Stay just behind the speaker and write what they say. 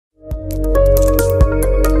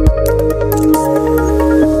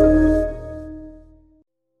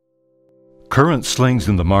Current slings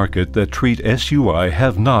in the market that treat SUI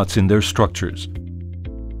have knots in their structures.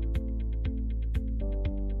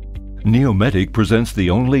 𝘤𝘦𝘐 presents the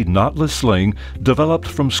only knotless sling developed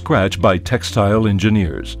from scratch by textile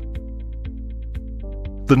engineers.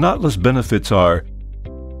 The knotless benefits are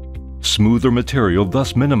smoother material,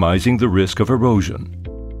 thus minimizing the risk of erosion.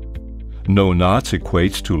 No knots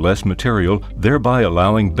equates to less material, thereby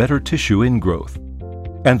allowing better tissue ingrowth.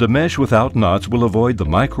 And a mesh without knots will avoid the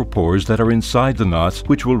micropores that are inside the knots,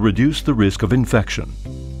 which will reduce the risk of infection.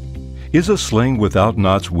 Is a sling without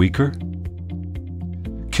knots weaker?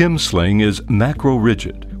 𝘠𝘠 sling is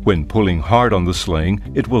macrorigid. When pulling hard on the sling,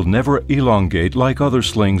 it will never elongate like other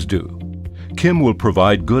slings do. 𝘠𝘠 will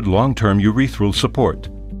provide good long-term urethral support.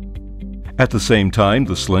 At the same time,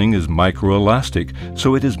 the sling is microelastic,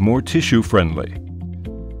 so it is more tissue-friendly.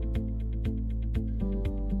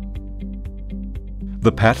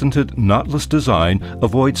 The patented knotless design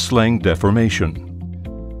avoids sling deformation.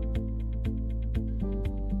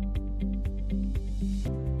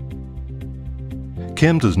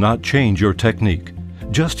 𝘠𝘠 does not change your technique.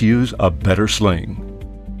 Just use a better sling.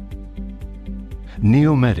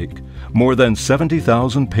 𝘤𝘦𝘐, more than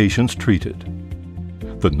 70,000 patients treated.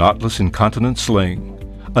 The knotless incontinence sling,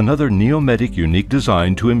 another 𝘤𝘦𝘐 unique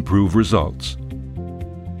design to improve results.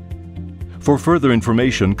 For further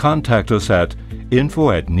information, contact us at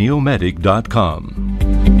info@𝘤𝘦𝘐.com.